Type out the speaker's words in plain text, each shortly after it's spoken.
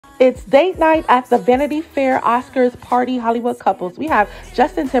It's date night at the Vanity Fair Oscars party Hollywood couples. We have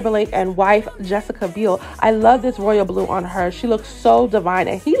Justin Timberlake and wife Jessica Biel. I love this royal blue on her. She looks so divine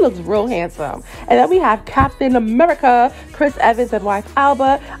and he looks real handsome. And then we have Captain America, Chris Evans and wife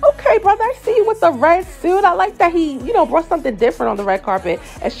Alba. Okay, brother, I see you with the red suit. I like that he, brought something different on the red carpet.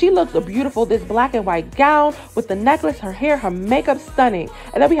 And she looks beautiful. This black and white gown with the necklace, her hair, her makeup, stunning.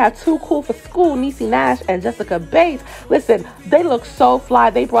 And then we have Too Cool for School, Niecy Nash and Jessica Bates. Listen, they look so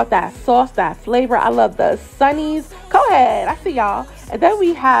fly. They brought that sauce, that flavor. I love the sunnies. Go ahead. I see y'all. And then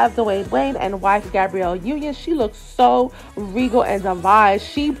we have Dwayne Wayne and wife Gabrielle Union. She looks so regal and divine.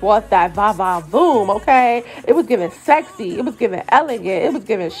 She brought that va-va-voom, okay? It was giving sexy. It was giving elegant. It was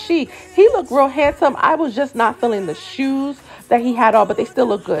giving chic. He looked real handsome. I was just not feeling the shoes that he had on, but they still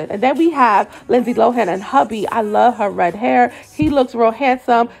look good. And then we have Lindsay Lohan and hubby. I love her red hair. He looks real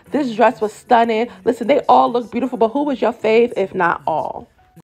handsome. This dress was stunning. Listen, they all look beautiful, but who was your fave if not all?